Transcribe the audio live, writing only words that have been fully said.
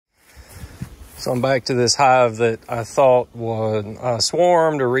So I'm back to this hive that I thought was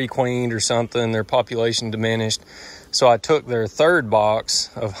swarmed or requeened or something. Their population diminished. So I took their third box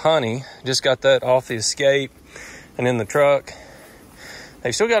of honey, just got that off the escape and in the truck.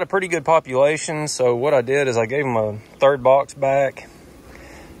 They've still got a pretty good population. So what I did is I gave them a third box back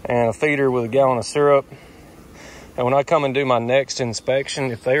and a feeder with a gallon of syrup. And when I come and do my next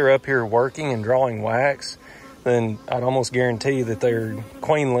inspection, if they're up here working and drawing wax, then I'd almost guarantee that they're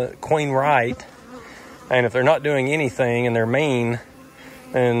queen right. And if they're not doing anything and they're mean,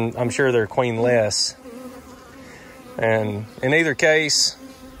 then I'm sure they're queen-less. And in either case,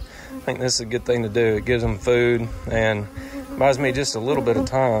 I think this is a good thing to do. It gives them food and buys me just a little bit of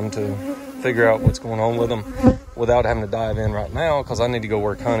time to figure out what's going on with them without having to dive in right now because I need to go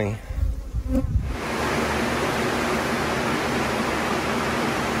work honey.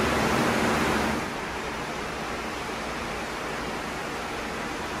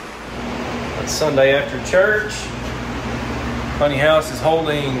 It's Sunday after church. Honey house is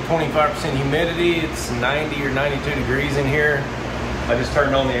holding 25% humidity. It's 90 or 92 degrees in here. I just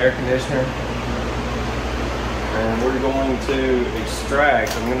turned on the air conditioner. And we're going to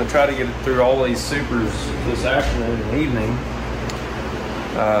extract. I'm going to try to get it through all these supers this afternoon and evening.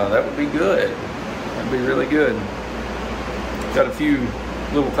 That would be good. That'd be really good. Got a few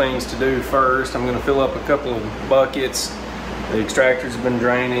little things to do first. I'm going to fill up a couple of buckets. The extractors have been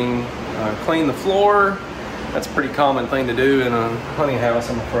draining. Clean the floor. That's a pretty common thing to do in a honey house,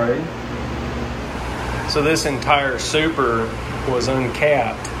 I'm afraid. So this entire super was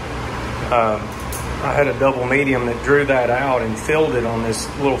uncapped. I had a double medium that drew that out and filled it on this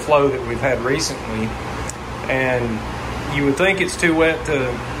little flow that we've had recently. And you would think it's too wet to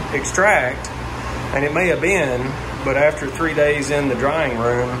extract, and it may have been, but after 3 days in the drying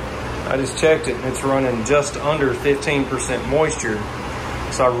room, I just checked it and it's running just under 15% moisture.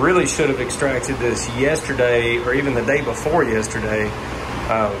 So I really should have extracted this yesterday or even the day before yesterday.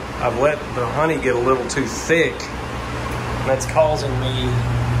 I've let the honey get a little too thick. And that's causing me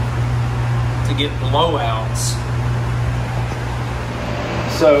to get blowouts.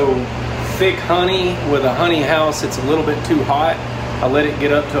 So thick honey with a honey house, it's a little bit too hot. I let it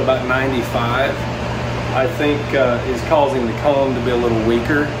get up to about 95. I think is causing the comb to be a little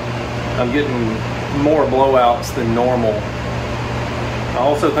weaker. I'm getting more blowouts than normal. I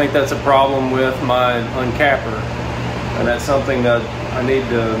also think that's a problem with my uncapper, and that's something that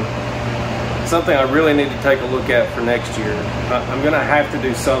something I really need to take a look at for next year. I'm going to have to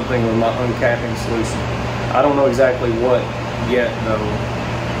do something with my uncapping solution. I don't know exactly what yet though.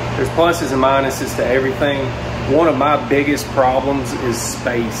 There's pluses and minuses to everything. One of my biggest problems is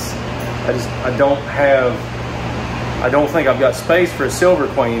space. I don't think I've got space for a silver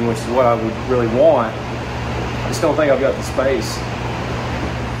queen, which is what I would really want. I just don't think I've got the space.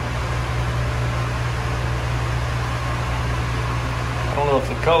 I don't know if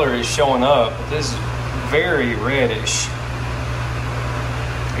the color is showing up, but this is very reddish.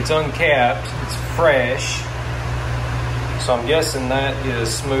 It's uncapped, it's fresh, so I'm guessing that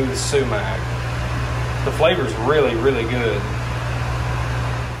is smooth sumac. The flavor's really, really good.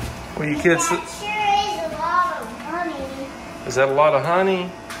 Well, you kids, that sure is a lot of honey. Is that a lot of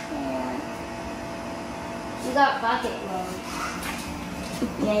honey? Yeah. You got bucket loads.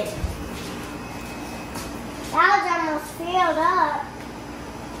 Yeah. That was almost filled up.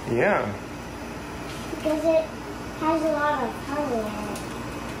 Yeah. Because it has a lot of honey in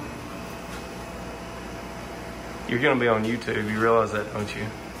it. You're going to be on YouTube. You realize that, don't you?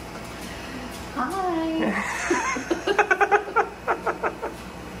 Hi.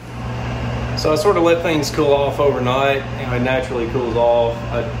 So I sort of let things cool off overnight. It naturally cools off.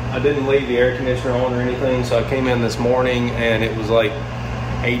 I didn't leave the air conditioner on or anything, so I came in this morning and it was like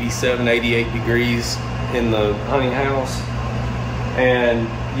 87, 88 degrees in the honey house. And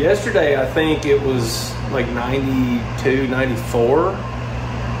yesterday I think it was like 92, 94.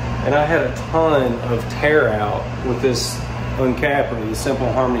 And I had a ton of tear out with this uncapper, the Simple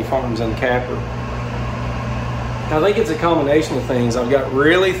Harmony Farms uncapper. I think it's a combination of things. I've got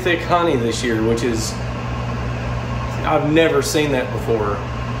really thick honey this year, which is, I've never seen that before.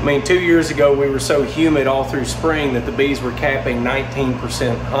 I mean, 2 years ago, we were so humid all through spring that the bees were capping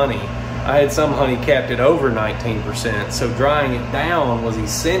 19% honey. I had some honey capped at over 19%, so drying it down was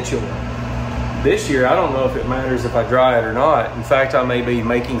essential. This year, I don't know if it matters if I dry it or not. In fact, I may be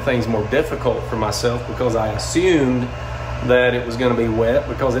making things more difficult for myself because I assumed that it was going to be wet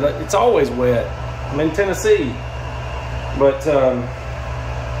because it's always wet. I'm in Tennessee. But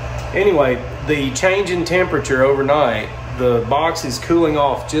anyway, the change in temperature overnight, the box is cooling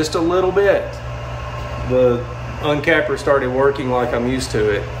off just a little bit. The uncapper started working like I'm used to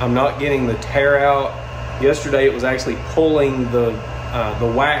it. I'm not getting the tear out. Yesterday it was actually pulling the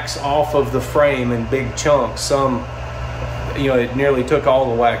wax off of the frame in big chunks. Some, you know, it nearly took all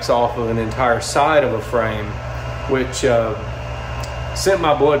the wax off of an entire side of a frame, which sent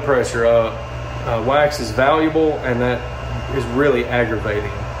my blood pressure up. Wax is valuable, and that is really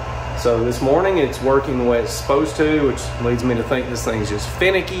aggravating. So this morning it's working the way it's supposed to, which leads me to think this thing's just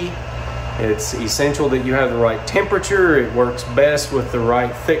finicky. It's essential that you have the right temperature. It works best with the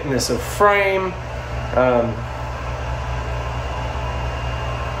right thickness of frame.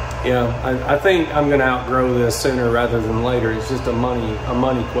 Yeah, I think I'm gonna outgrow this sooner rather than later. It's just a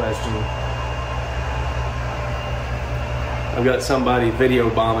money question. I've got somebody video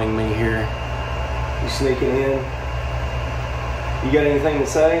bombing me here. You sneaking in? You got anything to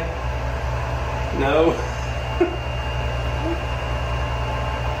say? No?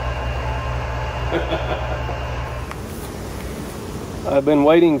 I've been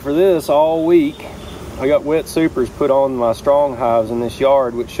waiting for this all week. I got wet supers put on my strong hives in this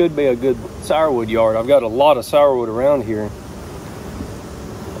yard, which should be a good sourwood yard. I've got a lot of sourwood around here.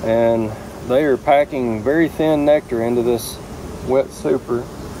 And they are packing very thin nectar into this wet super.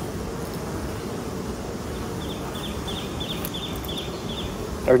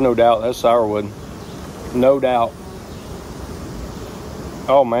 There's no doubt that's sourwood. No doubt.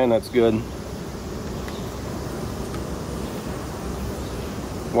 Oh man, that's good.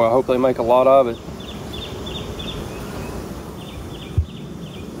 Well, I hope they make a lot of it.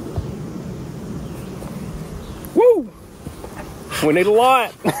 Woo! We need a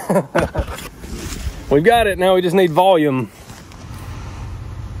lot. We've got it, now we just need volume.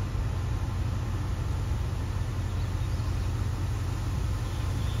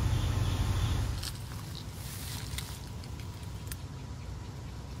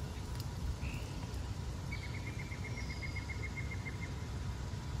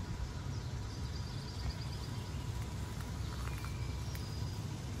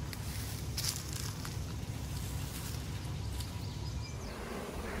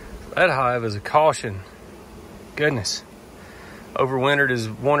 That hive is a caution. Goodness. Overwintered is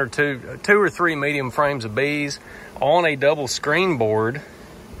two or three medium frames of bees on a double screen board.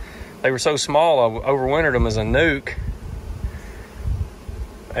 They were so small, I overwintered them as a nuke.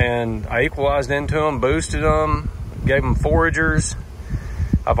 And I equalized into them, boosted them, gave them foragers.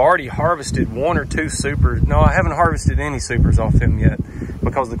 I've already harvested one or two supers. No, I haven't harvested any supers off them yet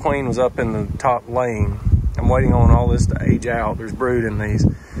because the queen was up in the top lane. I'm waiting on all this to age out. There's brood in these.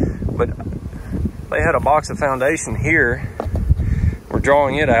 But they had a box of foundation here. We're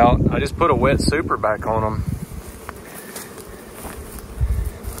drawing it out. I just put a wet super back on them.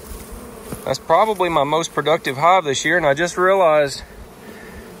 That's probably my most productive hive this year, and I just realized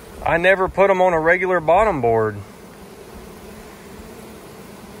I never put them on a regular bottom board.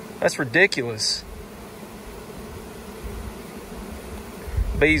 That's ridiculous.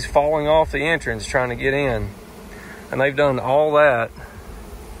 Bees falling off the entrance trying to get in. And they've done all that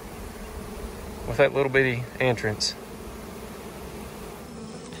with that little bitty entrance.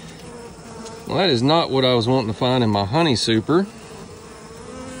 Well, that is not what I was wanting to find in my honey super.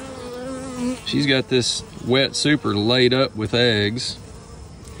 She's got this wet super laid up with eggs.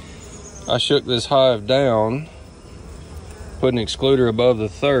 I shook this hive down, put an excluder above the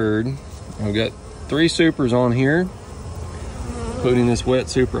third. I've got 3 supers on here, including this wet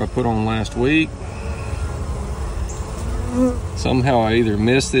super I put on last week. Somehow I either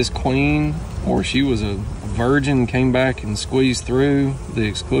missed this queen or she was a virgin, came back and squeezed through the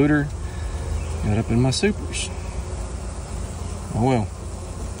excluder, got up in my supers. Oh well,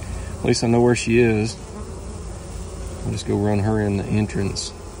 at least I know where she is. I'll just go run her in the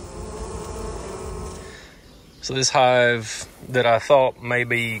entrance. So this hive that I thought may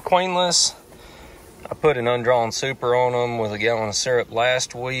be queenless, I put an undrawn super on them with a gallon of syrup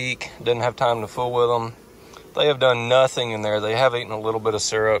last week. Didn't have time to fool with them. They have done nothing in there. They have eaten a little bit of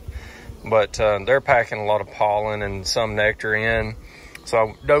syrup, but they're packing a lot of pollen and some nectar in. So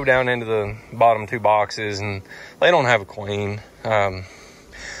I dove down into the bottom 2 boxes, and they don't have a queen.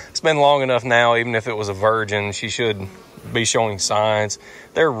 It's been long enough now, even if it was a virgin, she should be showing signs.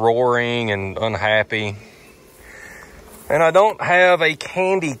 They're roaring and unhappy. And I don't have a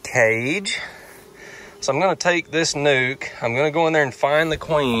candy cage. So I'm gonna take this nuke. I'm gonna go in there and find the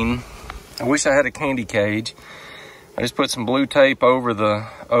queen. I wish I had a candy cage. I just put some blue tape over the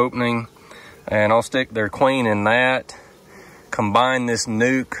opening, and I'll stick their queen in that, combine this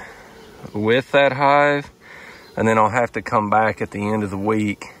nuke with that hive, and then I'll have to come back at the end of the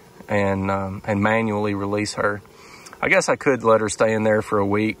week and manually release her. I guess I could let her stay in there for a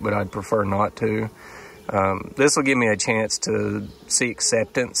week, but I'd prefer not to. This will give me a chance to see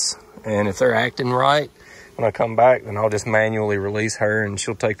acceptance, and if they're acting right when I come back, then I'll just manually release her and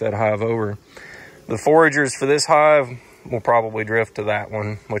she'll take that hive over. The foragers for this hive will probably drift to that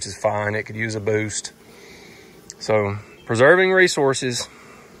one, which is fine. It could use a boost. So preserving resources.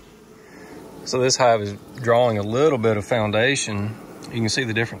 So this hive is drawing a little bit of foundation. You can see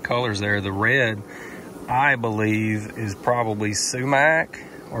the different colors there. The red, I believe, is probably sumac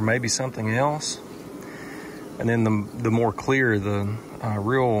or maybe something else. And then the more clear, the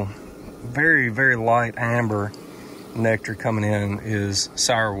real very, very light amber nectar coming in is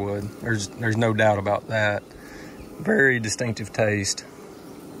sourwood. There's no doubt about that. Very distinctive taste.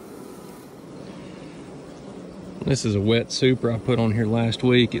 This is a wet super I put on here last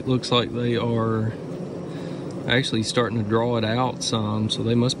week. It looks like they are actually starting to draw it out some, so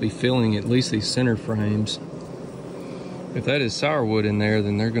they must be filling at least these center frames. If that is sourwood in there,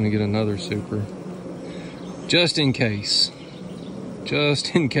 then they're going to get another super. Just in case.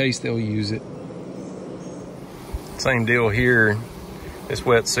 Just in case they'll use it. Same deal here. This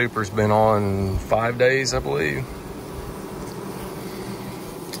wet super's been on 5 days, I believe.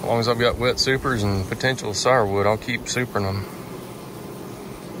 As long as I've got wet supers and potential sourwood, I'll keep supering them.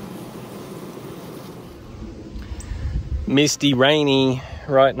 Misty, rainy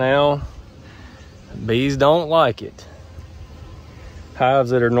right now. Bees don't like it.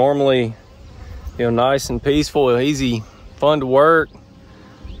 Hives that are normally, nice and peaceful, easy, fun to work,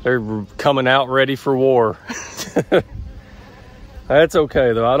 they're coming out ready for war. That's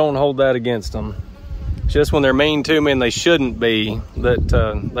okay though, I don't hold that against them. Just when they're mean to me and they shouldn't be,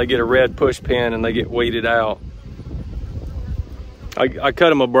 that they get a red push pin and they get weeded out. I cut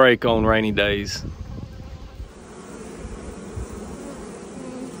them a break on rainy days.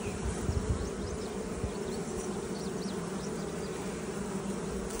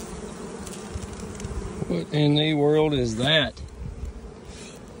 What in the world is that?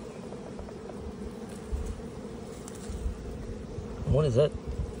 What is that?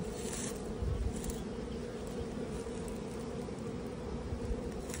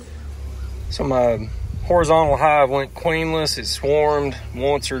 So my horizontal hive went queenless. It swarmed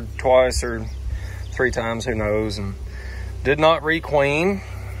once or twice or 3 times, who knows, and did not requeen.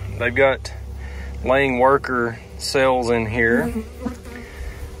 They've got laying worker cells in here.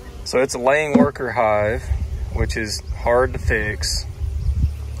 So it's a laying worker hive, which is hard to fix.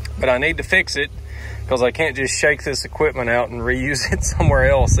 But I need to fix it because I can't just shake this equipment out and reuse it somewhere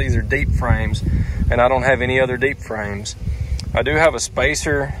else. These are deep frames, and I don't have any other deep frames. I do have a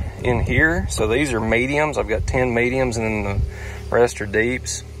spacer in here, so these are mediums. I've got 10 mediums and then the rest are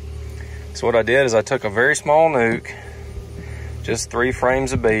deeps. So what I did is I took a very small nuke, just 3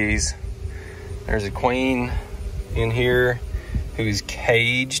 frames of bees. There's a queen in here who's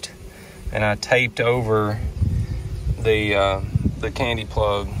caged, and I taped over the candy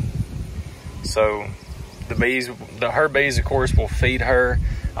plug. So the bees, her bees of course will feed her.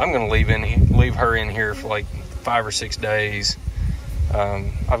 I'm gonna leave her in here for like 5 or 6 days.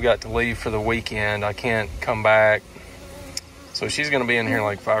 I've got to leave for the weekend. I can't come back. So she's gonna be in here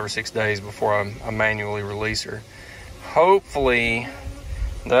like 5 or 6 days before I manually release her. Hopefully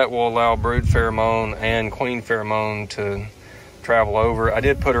that will allow brood pheromone and queen pheromone to travel over. I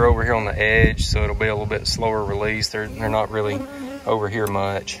did put her over here on the edge, so it'll be a little bit slower release. They're not really over here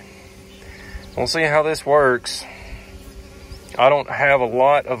much. We'll see how this works. I don't have a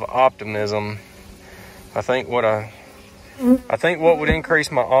lot of optimism. I think what would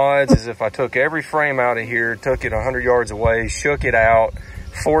increase my odds is if I took every frame out of here, took it 100 yards away, shook it out,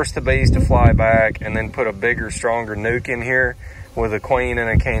 forced the bees to fly back, and then put a bigger, stronger nuke in here with a queen and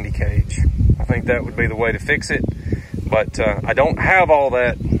a candy cage. I think that would be the way to fix it. But I don't have all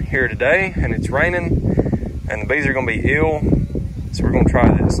that here today, and it's raining, and the bees are gonna be ill. So we're gonna try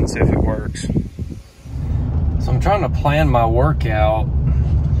this and see if it works. So I'm trying to plan my workout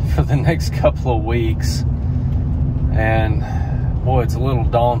for the next couple of weeks. And boy, it's a little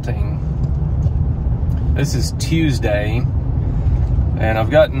daunting. This is Tuesday, and I've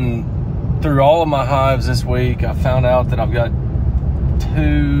gotten through all of my hives this week. I found out that I've got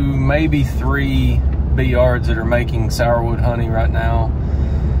 2, maybe 3 bee yards that are making sourwood honey right now,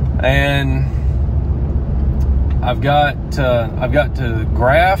 and I've got to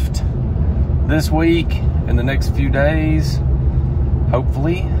graft this week in the next few days,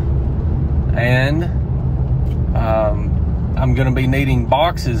 hopefully, and I'm going to be needing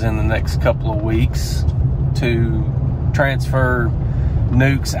boxes in the next couple of weeks to transfer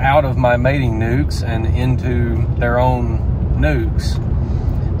nukes out of my mating nukes and into their own nukes.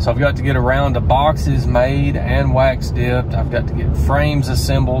 So I've got to get a round of boxes made and wax dipped. I've got to get frames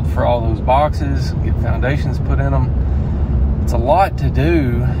assembled for all those boxes, get foundations put in them. It's a lot to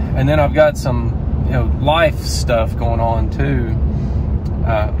do. And then I've got some, you know, life stuff going on too.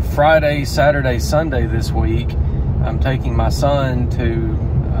 Friday, Saturday, Sunday this week, I'm taking my son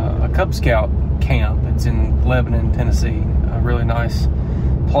to a Cub Scout camp. It's in Lebanon, Tennessee, a really nice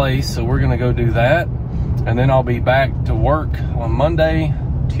place. So we're gonna go do that. And then I'll be back to work on Monday,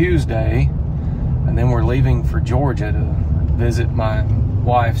 Tuesday, and then we're leaving for Georgia to visit my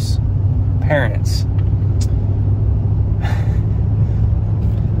wife's parents.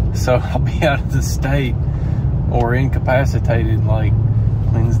 So I'll be out of the state or incapacitated like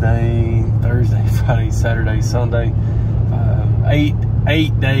Wednesday, Thursday, Friday, Saturday, Sunday,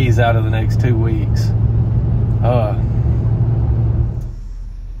 8 days out of the next 2 weeks.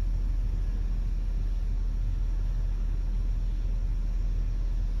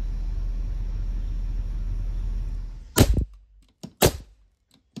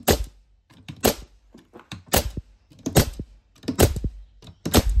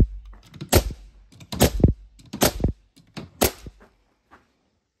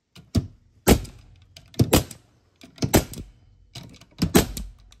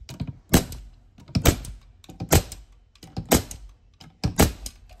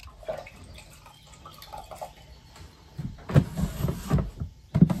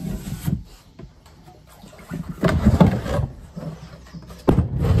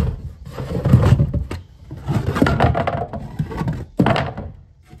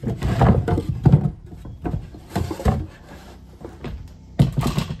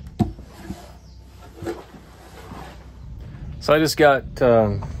 So I just got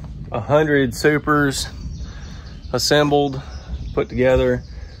 100 supers assembled, put together,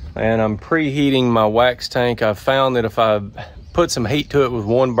 and I'm preheating my wax tank. I've found that if I put some heat to it with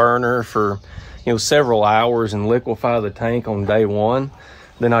one burner for, you know, several hours and liquefy the tank on day one,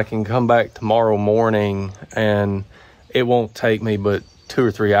 then I can come back tomorrow morning and it won't take me but 2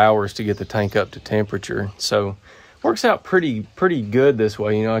 or 3 hours to get the tank up to temperature. So works out pretty good this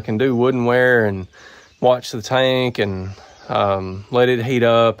way. You know, I can do wooden wear and watch the tank and let it heat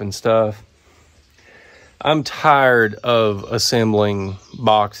up and stuff. I'm tired of assembling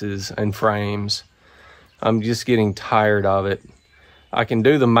boxes and frames. I'm just getting tired of it. I can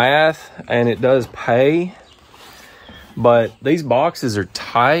do the math and it does pay, but these boxes are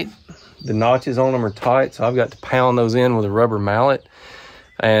tight. The notches on them are tight, so I've got to pound those in with a rubber mallet.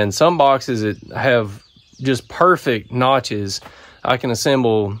 And some boxes that have just perfect notches, I can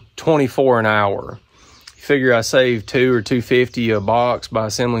assemble 24 an hour. Figure I save $2 or $2.50 a box by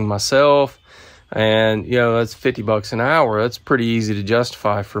assembling myself, and you know, that's $50 an hour. That's pretty easy to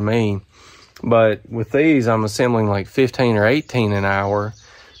justify for me. But with these, I'm assembling like 15 or 18 an hour,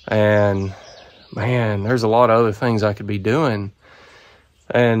 and man, there's a lot of other things I could be doing.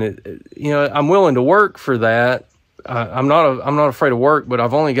 And you know, I'm willing to work for that. I'm not afraid of work, but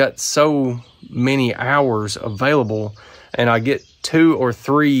I've only got so many hours available, and I get 2 or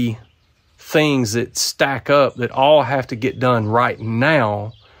 3 things that stack up that all have to get done right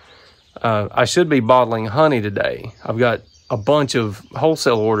now. I should be bottling honey today. I've got a bunch of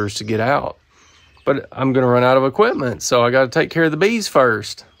wholesale orders to get out, but I'm going to run out of equipment, so I got to take care of the bees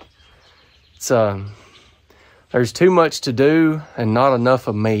first. It's there's too much to do and not enough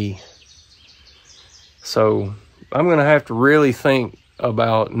of me. So I'm going to have to really think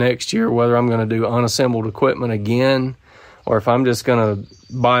about next year whether I'm going to do unassembled equipment again, or if I'm just going to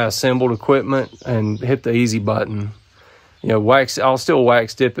buy assembled equipment and hit the easy button. You know, I'll still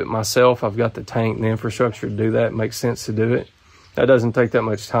wax dip it myself. I've got the tank and the infrastructure to do that. It makes sense to do it. That doesn't take that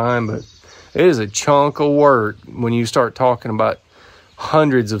much time, but it is a chunk of work when you start talking about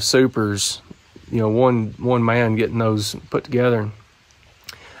hundreds of supers, you know, one man getting those put together.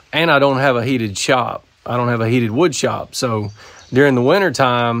 And I don't have a heated shop. I don't have a heated wood shop. So during the winter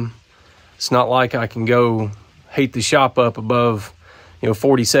time, it's not like I can go heat the shop up above, you know,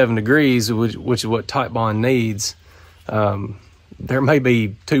 47 degrees, which is what Titebond needs. There may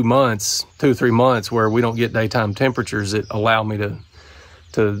be 2 or 3 months where we don't get daytime temperatures that allow me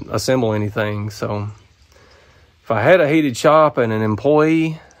to assemble anything. So if I had a heated shop and an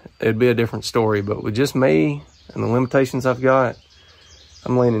employee, it'd be a different story. But with just me and the limitations I've got,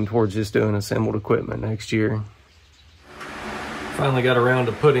 I'm leaning towards just doing assembled equipment next year. Finally got around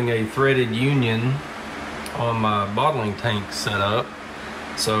to putting a threaded union on my bottling tank setup.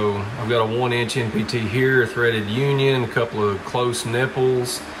 So I've got a 1-inch NPT here, a threaded union, a couple of close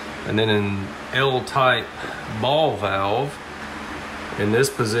nipples, and then an L-type ball valve. In this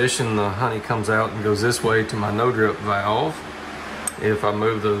position, the honey comes out and goes this way to my no-drip valve. if I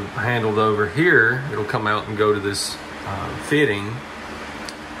move the handle over here, it'll come out and go to this fitting,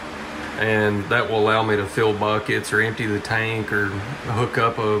 and that will allow me to fill buckets or empty the tank or hook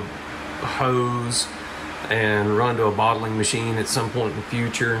up a hose and run to a bottling machine at some point in the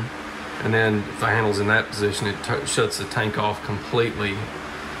future. And then if the handle's in that position, it shuts the tank off completely.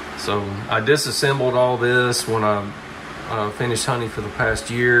 So I disassembled all this when I finished hunting for the past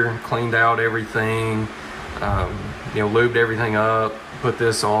year, cleaned out everything, lubed everything up, put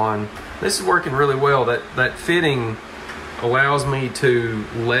this on. This is working really well. That fitting allows me to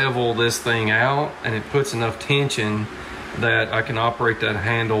level this thing out, and it puts enough tension that I can operate that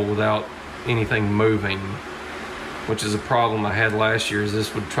handle without anything moving, which is a problem I had last year, is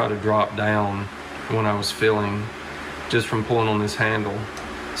this would try to drop down when I was filling just from pulling on this handle.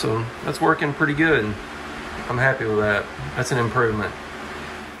 So that's working pretty good. I'm happy with that. That's an improvement.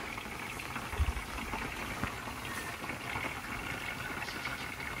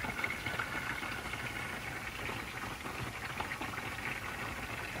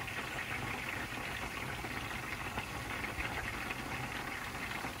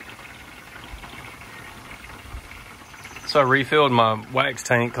 So I refilled my wax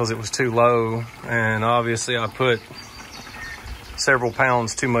tank because it was too low, and obviously I put several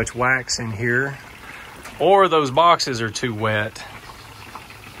pounds too much wax in here, or those boxes are too wet.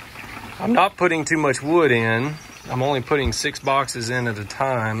 I'm not putting too much wood in. I'm only putting 6 boxes in at a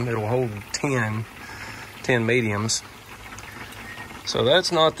time. It'll hold 10 mediums. So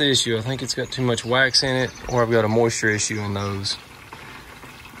that's not the issue. I think it's got too much wax in it, or I've got a moisture issue in those.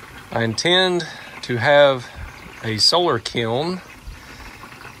 I intend to have a solar kiln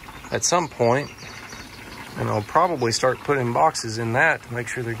at some point, and I'll probably start putting boxes in that to make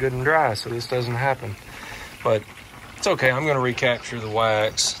sure they're good and dry so this doesn't happen. But it's okay, I'm gonna recapture the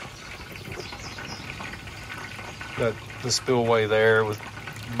wax. Got the spillway there with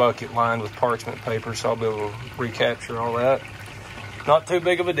bucket lined with parchment paper, so I'll be able to recapture all that. Not too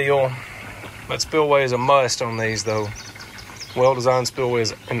big of a deal, but spillway is a must on these though. Well-designed spillway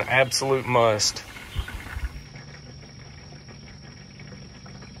is an absolute must.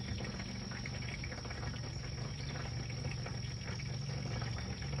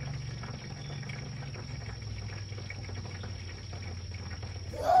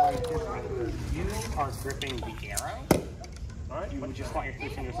 You are gripping the arrow. Alright. You would just want your 3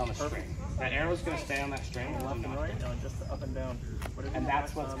 fingers on the string. That arrow is going to stay on that string. Left and right? No, just up and down. And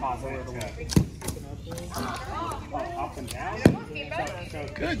that's what's causing it to up and down.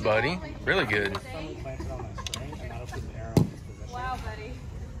 Good, buddy. Really good. Wow, buddy.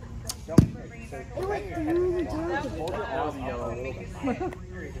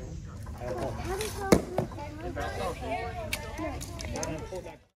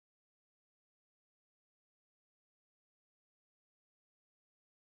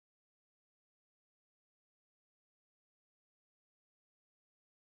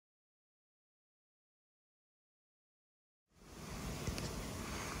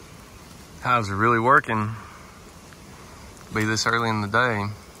 How's it really working? Be this early in the day.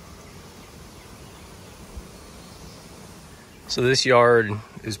 So this yard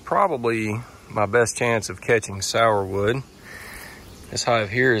is probably my best chance of catching sourwood. This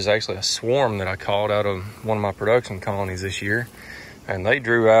hive here is actually a swarm that I caught out of one of my production colonies this year, and they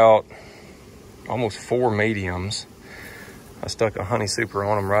drew out almost 4 mediums. I stuck a honey super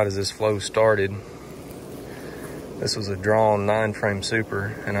on them right as this flow started. This was a drawn 9-frame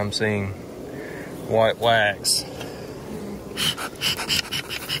super, and I'm seeing white wax.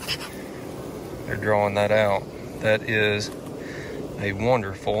 They're drawing that out. That is a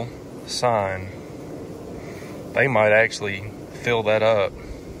wonderful sign. They might actually fill that up.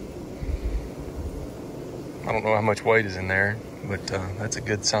 I don't know how much weight is in there, but that's a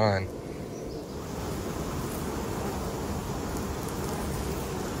good sign.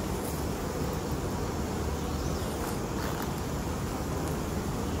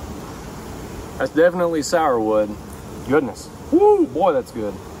 That's definitely sourwood. Goodness. Woo, boy, that's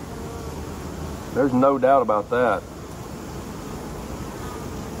good. There's no doubt about that.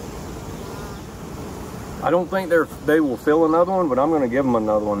 I don't think they will fill another one, but I'm going to give them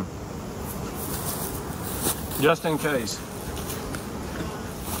another one. Just in case.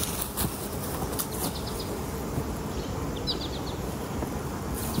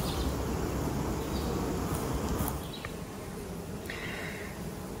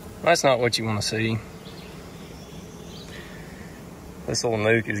 That's not what you want to see. This little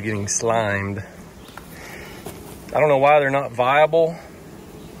nuke is getting slimed. I don't know why they're not viable.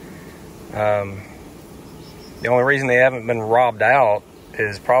 The only reason they haven't been robbed out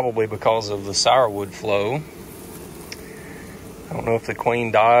is probably because of the sourwood flow. I don't know if the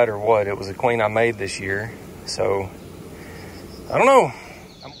queen died or what. It was a queen I made this year. So, I don't know.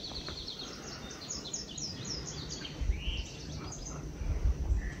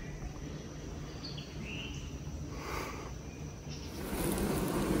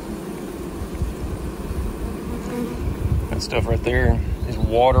 That stuff right there is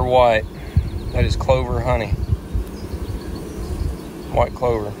water white. That is clover honey. White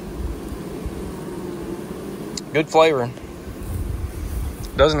clover. Good flavor.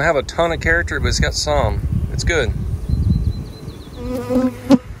 Doesn't have a ton of character, but it's got some. It's good.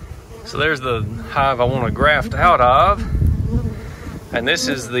 So there's the hive I want to graft out of. And this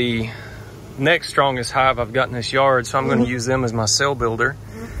is the next strongest hive I've got in this yard, so I'm going to use them as my cell builder.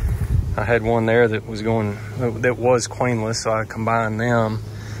 I had one there that was queenless, so I combined them.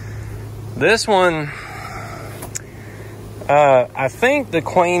 This one, I think the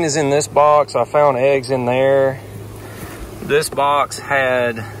queen is in this box. I found eggs in there. This box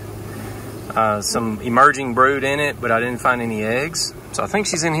had some emerging brood in it, but I didn't find any eggs. So I think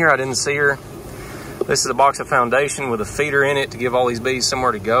she's in here. I didn't see her. This is a box of foundation with a feeder in it to give all these bees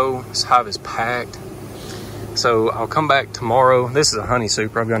somewhere to go. This hive is packed. So I'll come back tomorrow. This is a honey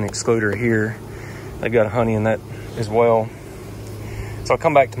super. I've got an excluder here. They've got honey in that as well. So I'll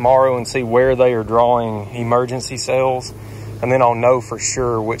come back tomorrow and see where they are drawing emergency cells. And then I'll know for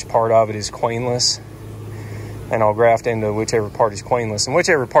sure which part of it is queenless. And I'll graft into whichever part is queenless. And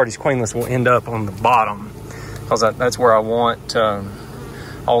whichever part is queenless will end up on the bottom. Because that's where I want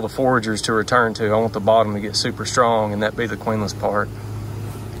all the foragers to return to. I want the bottom to get super strong and that be the queenless part.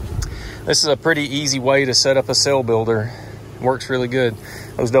 This is a pretty easy way to set up a cell builder. It works really good.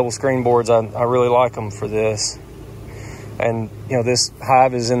 Those double screen boards, I really like them for this. And you know, this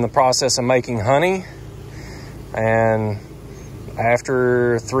hive is in the process of making honey. And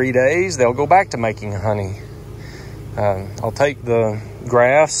after 3 days, they'll go back to making honey. I'll take the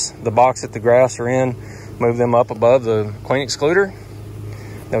grafts, the box that the grafts are in, move them up above the queen excluder.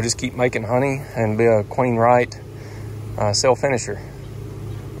 They'll just keep making honey and be a queen right cell finisher.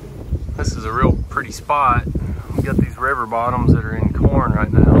 This is a real pretty spot. We got these river bottoms that are in corn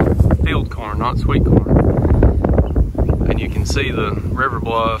right now. Field corn, not sweet corn. And you can see the river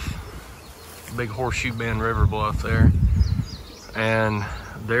bluff, big horseshoe bend river bluff there. And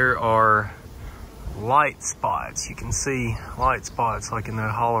there are light spots. You can see light spots like in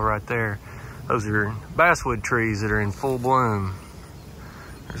that hollow right there. Those are basswood trees that are in full bloom.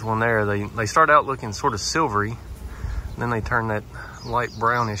 There's one there. They start out looking sort of silvery, and then they turn that light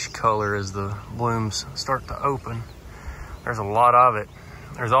brownish color as the blooms start to open. There's a lot of it.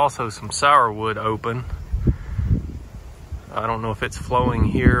 There's also some sourwood open. I don't know if it's flowing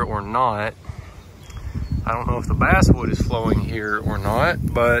here or not. I don't know if the basswood is flowing here or not,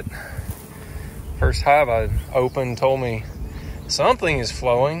 but first hive I opened told me something is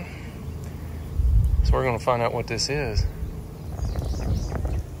flowing. So we're gonna find out what this is.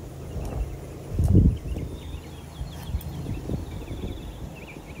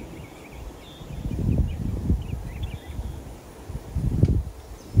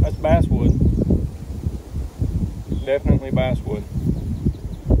 That's basswood. Definitely basswood.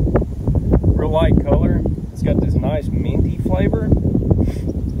 Real light color. It's got this nice minty flavor.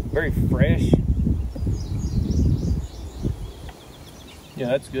 Very fresh. Yeah,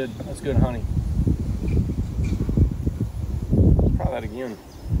 that's good. That's good honey. Try that again.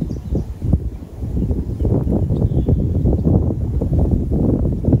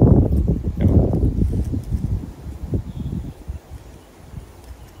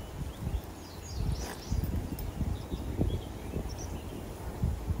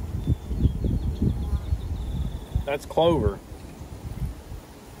 That's clover.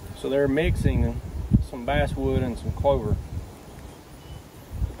 So they're mixing some basswood and some clover.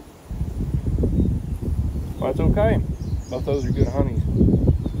 Well, that's okay. Both those are good honeys.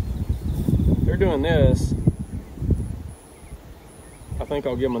 If they're doing this, I think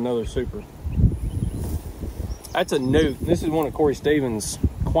I'll give them another super. That's a nuke. This is one of Corey Stevens'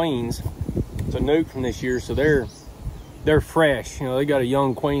 queens. It's a nuke from this year, so they're fresh. You know, they got a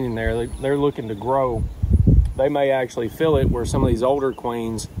young queen in there. They're looking to grow. They may actually fill it where some of these older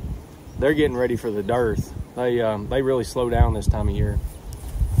queens, they're getting ready for the dearth. They really slow down this time of year.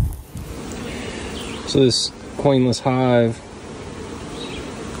 So this queenless hive,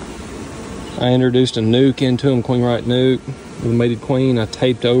 I introduced a nuke into them, queen right nuke with a mated queen. I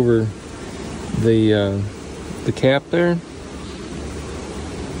taped over the cap there.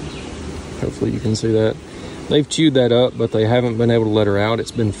 Hopefully you can see that. They've chewed that up, but they haven't been able to let her out.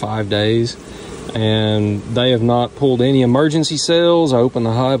 It's been 5 days. and they have not pulled any emergency cells. I opened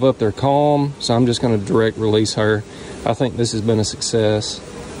the hive up, they're calm, so I'm just going to direct release her. I think this has been a success.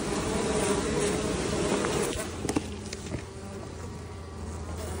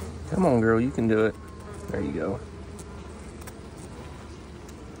 Come on, girl, you can do it. There you go.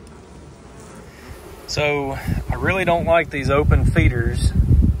 So I really don't like these open feeders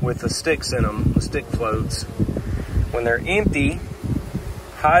with the sticks in them, the stick floats. When they're empty,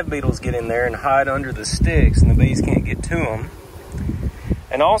 hive beetles get in there and hide under the sticks and the bees can't get to them.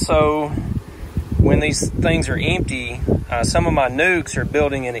 And also, when these things are empty, some of my nukes are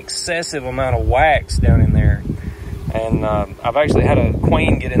building an excessive amount of wax down in there. And I've actually had a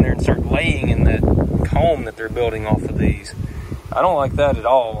queen get in there and start laying in that comb that they're building off of these. I don't like that at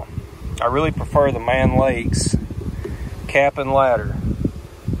all. I really prefer the Mann Lakes cap and ladder.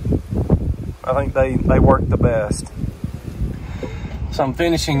 I think they work the best. So I'm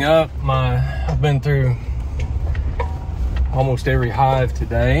finishing up I've been through almost every hive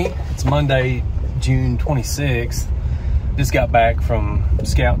today. It's Monday, June 26th. Just got back from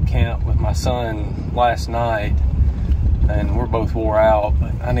scout camp with my son last night, and we're both wore out,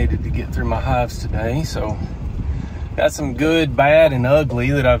 but I needed to get through my hives today. So got some good, bad, and ugly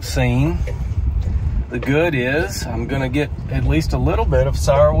that I've seen. The good is I'm gonna get at least a little bit of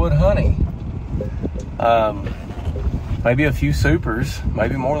sourwood honey. Maybe a few supers,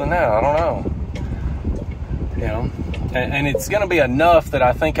 maybe more than that, I don't know. You know, and it's gonna be enough that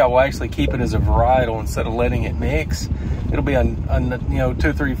I think I will actually keep it as a varietal instead of letting it mix. It'll be you know,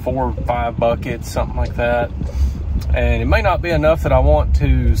 2, 3, 4, 5 buckets, something like that. And it may not be enough that I want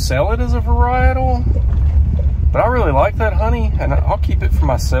to sell it as a varietal, but I really like that honey, and I'll keep it for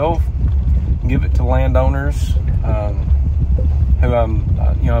myself, give it to landowners who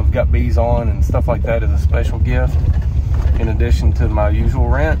you know, I've got bees on and stuff like that as a special gift, in addition to my usual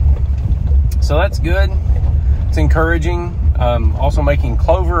rent. So that's good. It's encouraging. Also making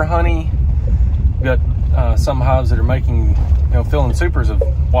clover honey. We've got some hives that are making, you know, filling supers of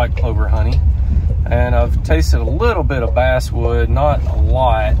white clover honey. And I've tasted a little bit of basswood, not a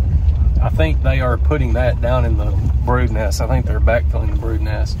lot. I think they are putting that down in the brood nest. I think they're backfilling the brood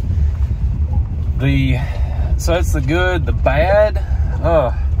nest. So that's the good. The bad,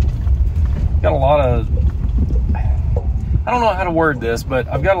 got a lot of, I don't know how to word this, but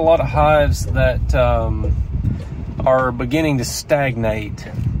I've got a lot of hives that are beginning to stagnate.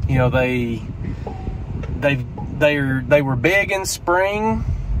 You know, they were big in spring,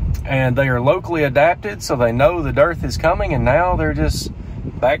 and they are locally adapted, so they know the dearth is coming, and now they're just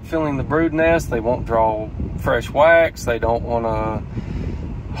backfilling the brood nest. They won't draw fresh wax. They don't want to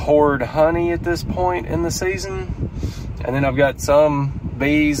hoard honey at this point in the season. And then I've got some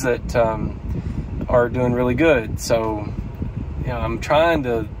bees that are doing really good. So, you know, I'm trying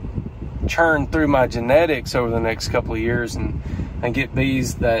to churn through my genetics over the next couple of years and get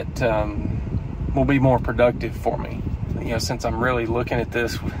bees that will be more productive for me. You know, since I'm really looking at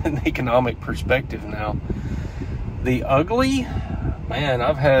this with an economic perspective now. The ugly, man,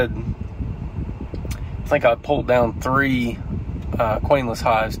 I think I pulled down 3 queenless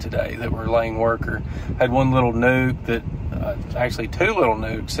hives today that were laying worker. Had one little nuke that, actually 2 little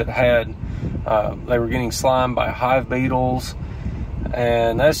nukes that had, they were getting slimed by hive beetles,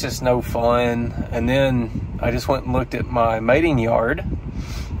 and that's just no fun. And then I just went and looked at my mating yard,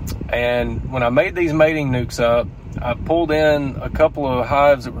 and when I made these mating nukes up, I pulled in a couple of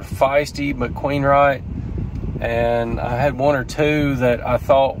hives that were feisty but queen right, and I had 1 or 2 that I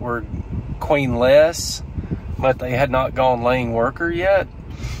thought were queenless, but they had not gone laying worker yet,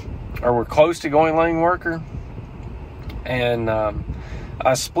 or were close to going laying worker. And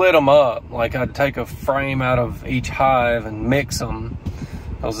I split them up. Like, I'd take a frame out of each hive and mix them.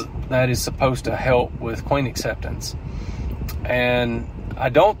 That is supposed to help with queen acceptance. And I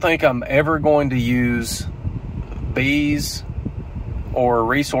don't think I'm ever going to use bees or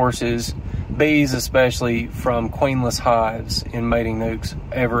resources, bees especially, from queenless hives in mating nukes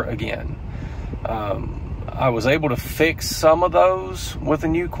ever again. I was able to fix some of those with a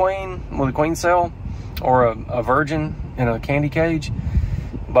new queen, with a queen cell, or a virgin in a candy cage,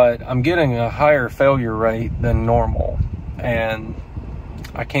 but I'm getting a higher failure rate than normal, and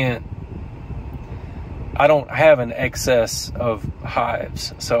I don't have an excess of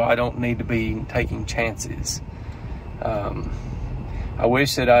hives, so I don't need to be taking chances. I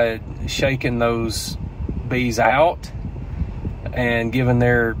wish that I had shaken those bees out and given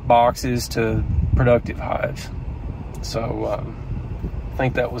their boxes to productive hives. So I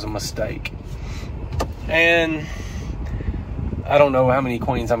think that was a mistake. And I don't know how many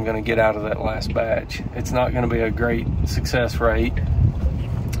queens I'm going to get out of that last batch. It's not going to be a great success rate,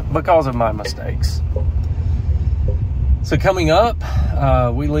 because of my mistakes. So coming up,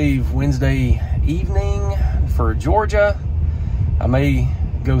 we leave Wednesday evening for Georgia. I may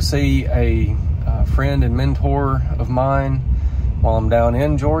go see a friend and mentor of mine while I'm down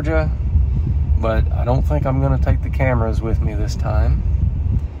in Georgia, but I don't think I'm going to take the cameras with me this time.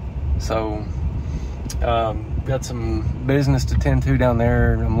 So got some business to tend to down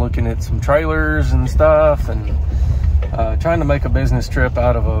there. I'm looking at some trailers and stuff, and trying to make a business trip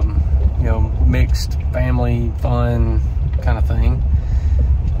out of a mixed family fun kind of thing.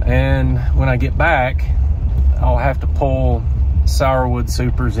 And when I get back, I'll have to pull Sourwood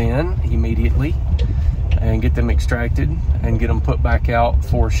supers in immediately and get them extracted and get them put back out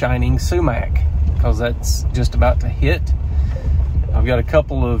for shining sumac, because that's just about to hit. I've got a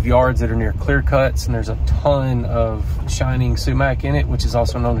couple of yards that are near clear cuts, and there's a ton of shining sumac in it, which is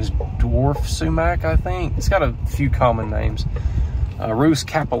also known as dwarf sumac, I think. It's got a few common names. Rus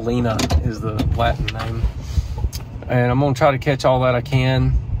capulina is the Latin name. And I'm gonna try to catch all that I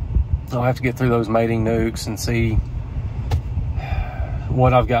can. I'll have to get through those mating nukes and see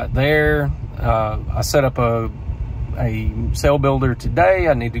what I've got there. I set up a cell builder today.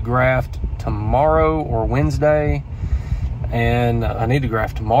 I need to graft tomorrow or Wednesday. And I need to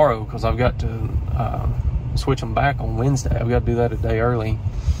graft tomorrow because I've got to switch them back on Wednesday. I've got to do that a day early.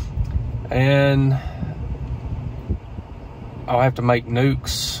 And I'll have to make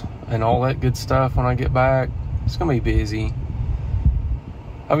nukes and all that good stuff when I get back. It's going to be busy.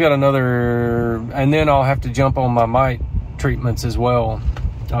 I've got another, and then I'll have to jump on my mite treatments as well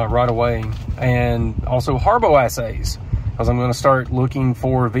right away. And also harboassays, because I'm going to start looking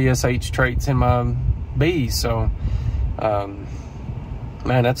for VSH traits in my bees. So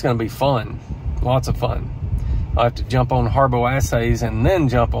man, that's going to be fun. Lots of fun. I'll have to jump on harboassays and then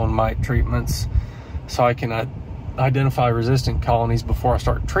jump on mite treatments so I can identify resistant colonies before I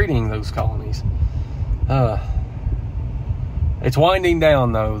start treating those colonies. It's winding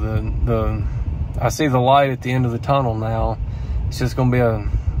down though. I see the light at the end of the tunnel now. It's just going to be a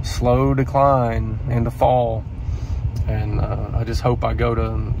slow decline into fall, and I just hope I go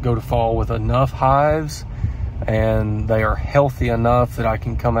to fall with enough hives and they are healthy enough that I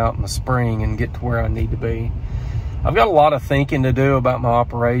can come out in the spring and get to where I need to be. I've got a lot of thinking to do about my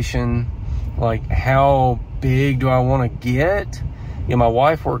operation, like how big do I want to get? My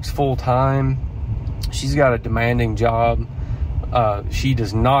wife works full time. She's got a demanding job. She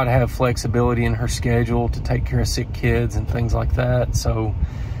does not have flexibility in her schedule to take care of sick kids and things like that. So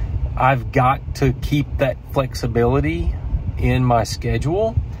I've got to keep that flexibility in my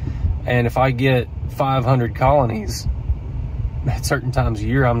schedule. And if I get 500 colonies at certain times a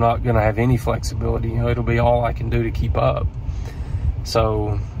year, I'm not going to have any flexibility. It'll be all I can do to keep up.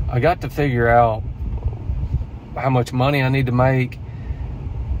 So I got to figure out how much money I need to make,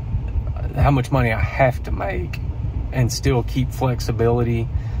 how much money I have to make, and still keep flexibility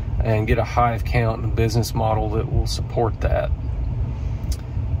and get a hive count and a business model that will support that.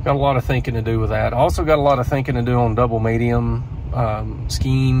 Got a lot of thinking to do with that. Also got a lot of thinking to do on double medium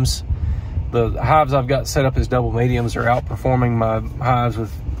schemes. The hives I've got set up as double mediums are outperforming my hives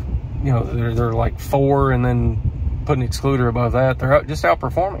with, they're like 4, and then put an excluder above that. They're just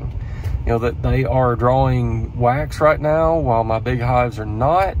outperforming. That they are drawing wax right now while my big hives are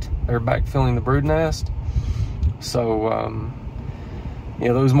not. They're backfilling the brood nest. So,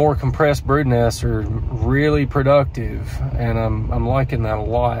 those more compressed brood nests are really productive, and I'm liking that a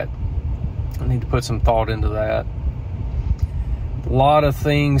lot. I need to put some thought into that. A lot of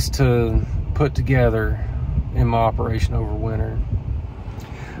things to put together in my operation over winter.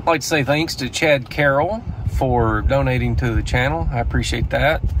 I'd like to say thanks to Chad Carroll for donating to the channel. I appreciate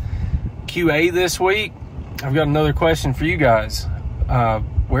that. QA this week, I've got another question for you guys.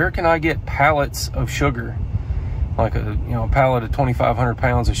 Where can I get pallets of sugar? Like a pallet of 2,500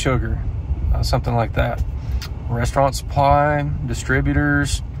 pounds of sugar, something like that. Restaurant supply,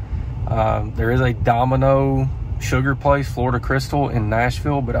 distributors. There is a Domino sugar place, Florida Crystal in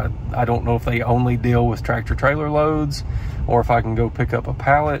Nashville, but I don't know if they only deal with tractor trailer loads or if I can go pick up a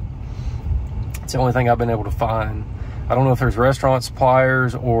pallet. It's the only thing I've been able to find. I don't know if there's restaurant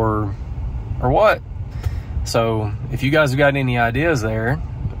suppliers or what. So if you guys have got any ideas there,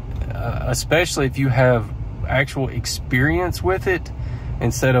 especially if you have actual experience with it,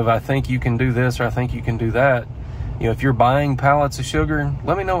 instead of I think you can do this or I think you can do that, if you're buying pallets of sugar,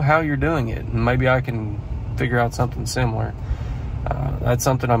 let me know how you're doing it, and maybe I can figure out something similar. That's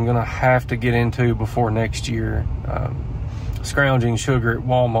something I'm gonna have to get into before next year. Scrounging sugar at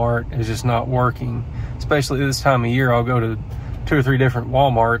Walmart is just not working, especially this time of year. I'll go to 2 or 3 different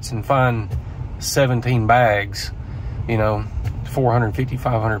Walmarts and find 17 bags, 450,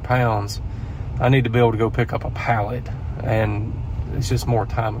 500 pounds, I need to be able to go pick up a pallet, and it's just more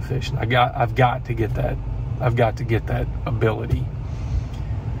time efficient. I've got to get that. I've got to get that ability.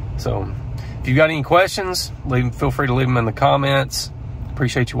 So if you got any questions, feel free to leave them in the comments.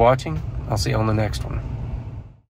 Appreciate you watching. I'll see you on the next one.